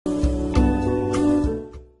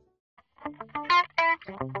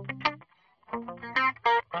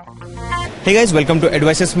Hey guys, welcome to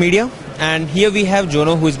Advices Media, and here we have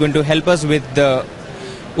Jono, who is going to help us with the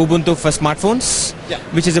Ubuntu for smartphones,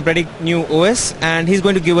 which is a pretty new OS, and he's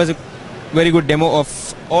going to give us a very good demo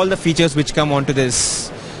of all the features which come onto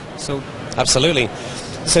this. So, absolutely.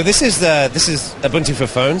 So this is Ubuntu for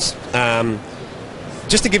phones.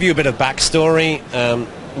 Just to give you a bit of backstory,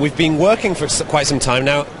 we've been working for quite some time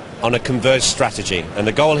now on a converged strategy, and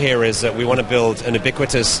the goal here is that we want to build an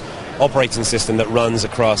ubiquitous operating system that runs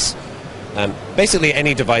across basically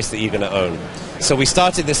any device that you're going to own. So we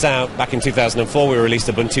started this out back in 2004. We released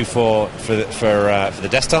Ubuntu for the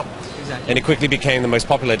desktop, and it quickly became the most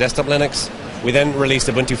popular desktop Linux. We then released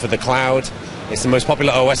Ubuntu for the cloud. It's the most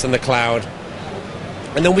popular OS in the cloud.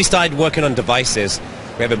 And then we started working on devices.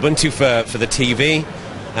 We have Ubuntu for the TV,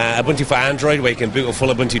 Ubuntu for Android, where you can boot a full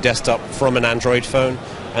Ubuntu desktop from an Android phone.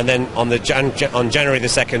 And then on January the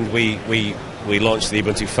 2nd, we launched the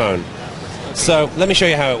Ubuntu phone. So let me show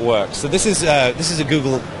you how it works. So this is a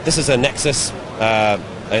Nexus,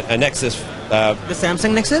 a Nexus. The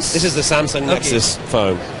Samsung Nexus? This is the Samsung Nexus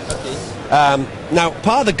phone. Now,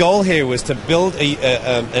 part of the goal here was to build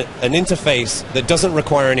an interface that doesn't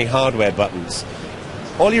require any hardware buttons.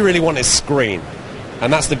 All you really want is screen,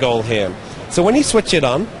 and that's the goal here. So when you switch it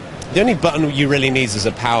on, the only button you really need is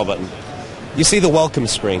a power button. You see the welcome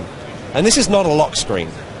screen, and this is not a lock screen.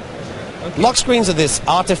 Okay. Lock screens are this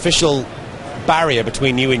artificial barrier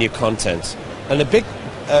between you and your content, and a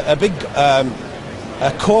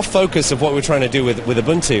core focus of what we're trying to do with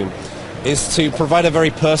Ubuntu is to provide a very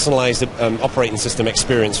personalized operating system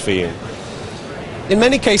experience for you. In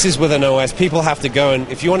many cases with an OS, people have to go, and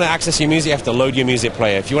if you want to access your music, you have to load your music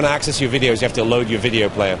player. If you want to access your videos, you have to load your video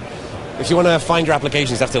player. If you want to find your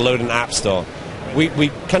applications, you have to load an app store. We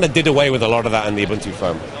kind of did away with a lot of that in the Ubuntu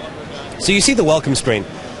phone. So you see the welcome screen.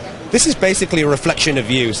 This is basically a reflection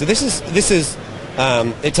of you. So this is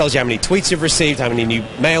it tells you how many tweets you've received, how many new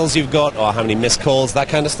mails you've got, or how many missed calls, that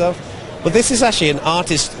kind of stuff. But this is actually an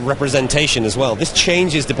artist representation as well. This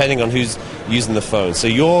changes depending on who's using the phone. So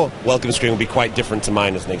your welcome screen will be quite different to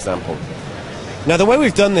mine, as an example. Now, the way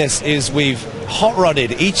we've done this is we've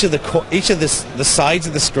hot-rodded each of the sides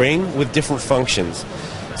of the screen with different functions.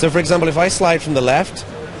 So, for example, if I slide from the left,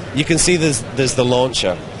 you can see there's the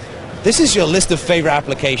launcher. This is your list of favorite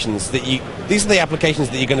applications these are the applications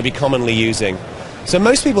that you're going to be commonly using. So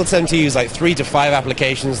most people tend to use like 3 to 5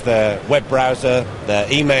 applications: their web browser,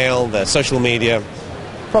 their email, their social media,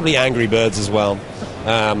 probably Angry Birds as well.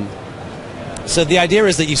 So the idea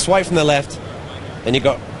is that you swipe from the left and you've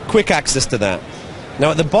got quick access to that.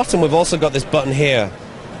 Now at the bottom we've also got this button here.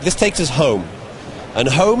 This takes us home. And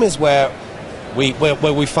home is where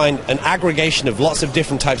we find an aggregation of lots of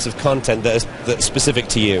different types of content that's specific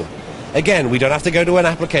to you. Again, we don't have to go to an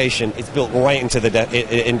application. It's built right into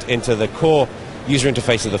the core user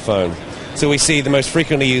interface of the phone. So we see the most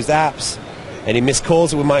frequently used apps, any missed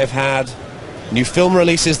calls that we might have had, new film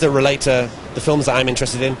releases that relate to the films that I'm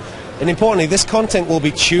interested in. And importantly, this content will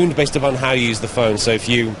be tuned based upon how you use the phone. So if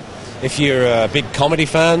you're a big comedy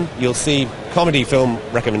fan, you'll see comedy film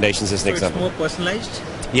recommendations as an example. It's more personalized?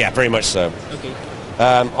 Yeah, very much so. Okay.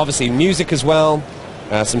 Obviously music as well,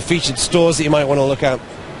 some featured stores that you might want to look at.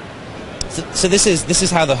 So this is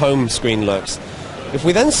how the home screen looks. If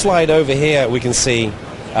we then slide over here, we can see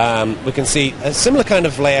a similar kind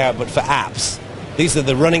of layout, but for apps. These are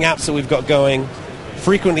the running apps that we've got going,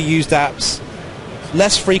 frequently used apps,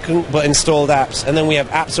 less frequent but installed apps, and then we have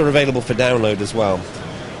apps that are available for download as well.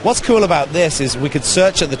 What's cool about this is we could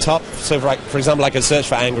search at the top. So for example, I could search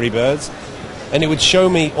for Angry Birds, and it would show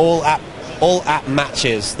me all app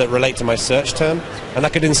matches that relate to my search term, and I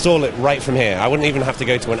could install it right from here. I wouldn't even have to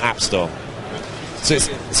go to an app store. So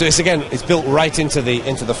it's built right into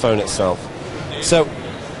the phone itself. So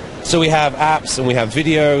we have apps and we have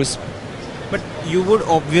videos. But you would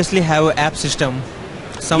obviously have an app system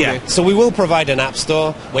somewhere. Yeah. So we will provide an app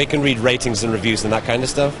store where you can read ratings and reviews and that kind of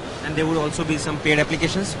stuff. And there would also be some paid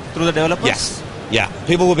applications through the developers? Yes. Yeah.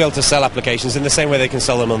 People will be able to sell applications in the same way they can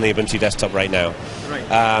sell them on the Ubuntu desktop right now.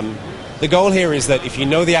 Right. The goal here is that if you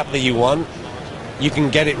know the app that you want, you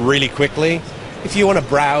can get it really quickly. If you want to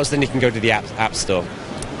browse, then you can go to the app store.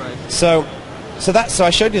 Right. So I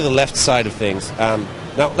showed you the left side of things.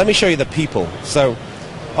 Now let me show you the people. So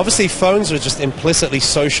obviously phones are just implicitly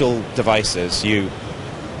social devices.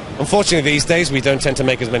 Unfortunately these days we don't tend to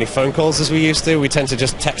make as many phone calls as we used to. We tend to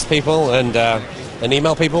just text people and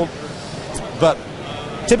email people. But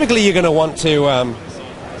typically you're going to want to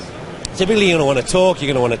talk, you're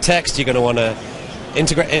going to want to text, you're going to want to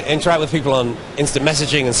interact with people on instant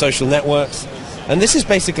messaging and social networks. And this is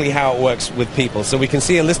basically how it works with people. So we can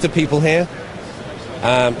see a list of people here.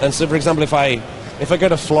 And so, for example, if I go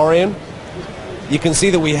to Florian, you can see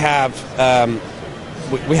that we have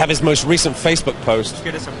his most recent Facebook post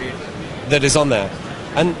that is on there.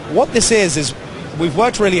 And what this is we've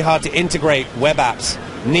worked really hard to integrate web apps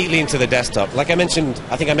neatly into the desktop. Like I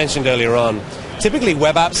think I mentioned earlier on, typically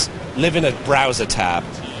web apps live in a browser tab.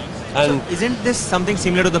 And so isn't this something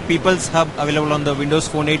similar to the People's Hub available on the Windows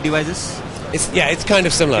Phone 8 devices? It's kind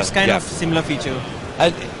of similar. It's kind of similar feature.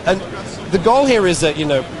 And the goal here is that,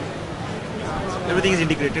 everything is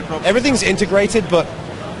integrated properly. Everything's integrated, but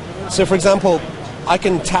so for example, I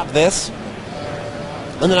can tap this,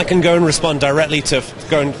 and then I can go and respond directly to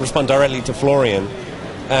Florian.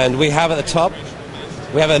 And we have at the top,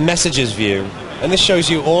 we have a messages view, and this shows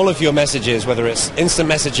you all of your messages, whether it's instant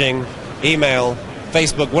messaging, email,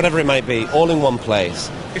 Facebook, whatever it might be, all in one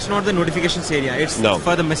place. It's not the notifications area, it's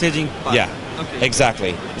for the messaging part. Yeah, okay.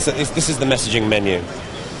 Exactly. So this is the messaging menu.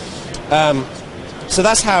 So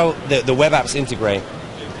that's how the web apps integrate.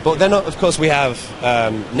 But then, of course, we have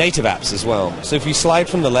native apps as well. So if you slide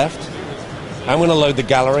from the left, I'm going to load the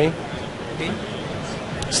gallery. Okay.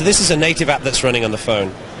 So this is a native app that's running on the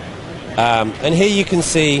phone. And here you can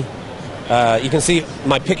see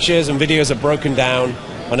my pictures and videos are broken down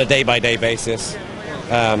on a day-by-day basis.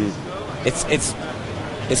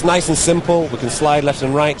 It's nice and simple. We can slide left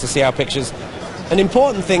and right to see our pictures. An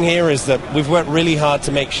important thing here is that we've worked really hard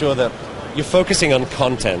to make sure that you're focusing on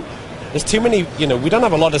content. There's too many, we don't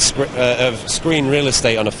have a lot of screen real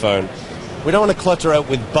estate on a phone. We don't want to clutter out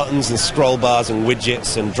with buttons and scroll bars and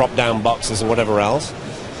widgets and drop-down boxes and whatever else.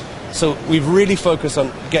 So we've really focused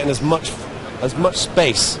on getting as much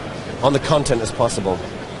space on the content as possible.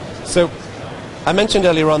 So I mentioned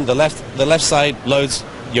earlier on the left side loads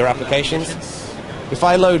your applications. If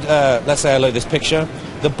I load, let's say I load this picture,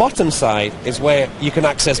 the bottom side is where you can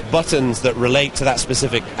access buttons that relate to that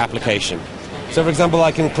specific application. So for example,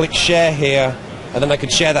 I can click share here, and then I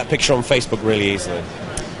could share that picture on Facebook really easily.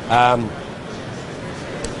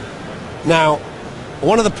 Now,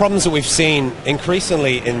 one of the problems that we've seen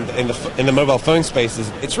increasingly in the mobile phone space is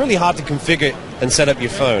it's really hard to configure and set up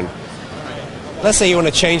your phone. Let's say you want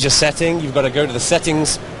to change a setting, you've got to go to the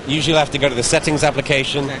settings. You usually have to go to the settings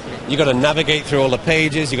application. You've got to navigate through all the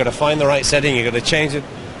pages. You've got to find the right setting. You've got to change it.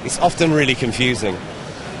 It's often really confusing.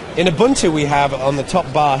 In Ubuntu, we have on the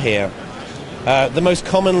top bar here the most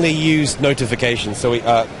commonly used notifications,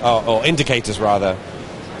 or indicators rather.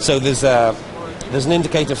 So there's an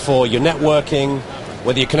indicator for your networking,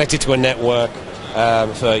 whether you're connected to a network,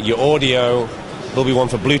 for your audio. There'll be one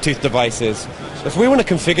for Bluetooth devices. If we want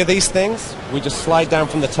to configure these things, we just slide down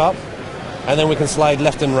from the top, and then we can slide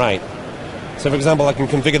left and right. So for example, I can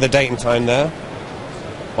configure the date and time there,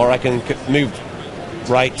 or I can move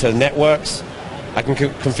right to networks. I can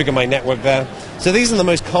configure my network there. So these are the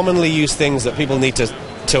most commonly used things that people need to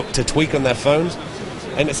tweak on their phones.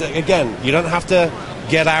 And it's, again, you don't have to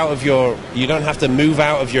move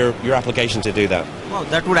out of your application to do that. Wow,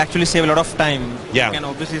 that would actually save a lot of time. Yeah. You can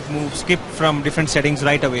obviously skip from different settings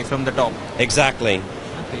right away from the top. Exactly.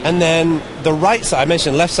 Okay. And then the right side, I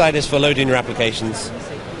mentioned left side is for loading your applications.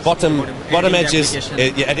 Bottom edge is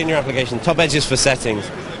editing your application. Top edge is for settings.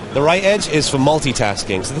 The right edge is for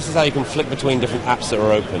multitasking. So this is how you can flick between different apps that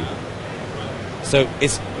are open. So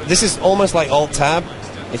this is almost like Alt-Tab.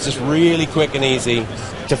 It's just really quick and easy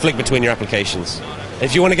to flick between your applications.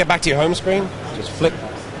 If you want to get back to your home screen, just flick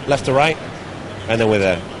left to right, and then we're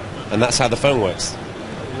there. And that's how the phone works.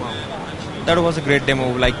 Wow. That was a great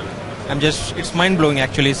demo. It's mind-blowing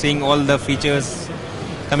actually, seeing all the features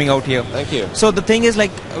coming out here. Thank you. So the thing is,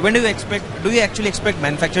 when do you actually expect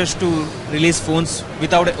manufacturers to release phones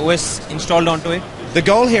without an OS installed onto it? The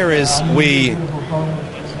goal here is we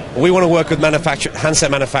want to work with handset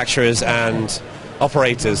manufacturers and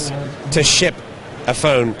operators to ship a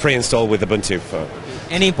phone pre-installed with Ubuntu phone.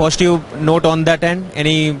 Any positive note on that end?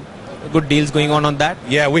 Any good deals going on that?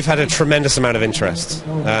 Yeah, we've had a tremendous amount of interest.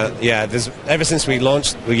 Ever since we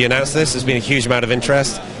announced this, there's been a huge amount of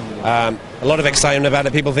interest. A lot of excitement about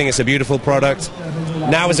it. People think it's a beautiful product.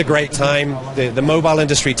 Now is a great time. The mobile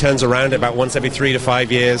industry turns around about once every 3 to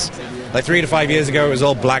 5 years. Like 3 to 5 years ago, it was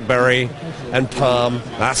all BlackBerry and Palm.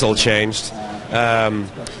 That's all changed.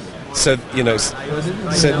 So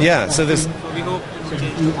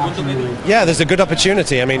there's a good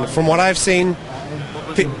opportunity. I mean, from what I've seen,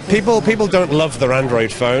 people don't love their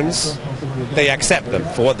Android phones. They accept them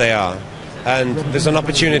for what they are. And there's an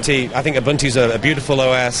opportunity. I think Ubuntu's a beautiful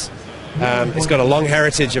OS. It's got a long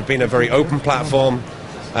heritage of being a very open platform.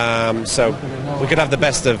 So we could have the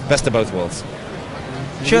best of both worlds.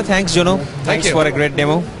 Sure, thanks, Jono. Thanks for a great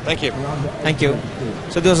demo. Thank you. Thank you.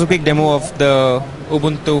 So this was a quick demo of the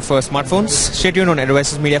Ubuntu for smartphones. Stay tuned on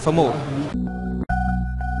Advices Media for more.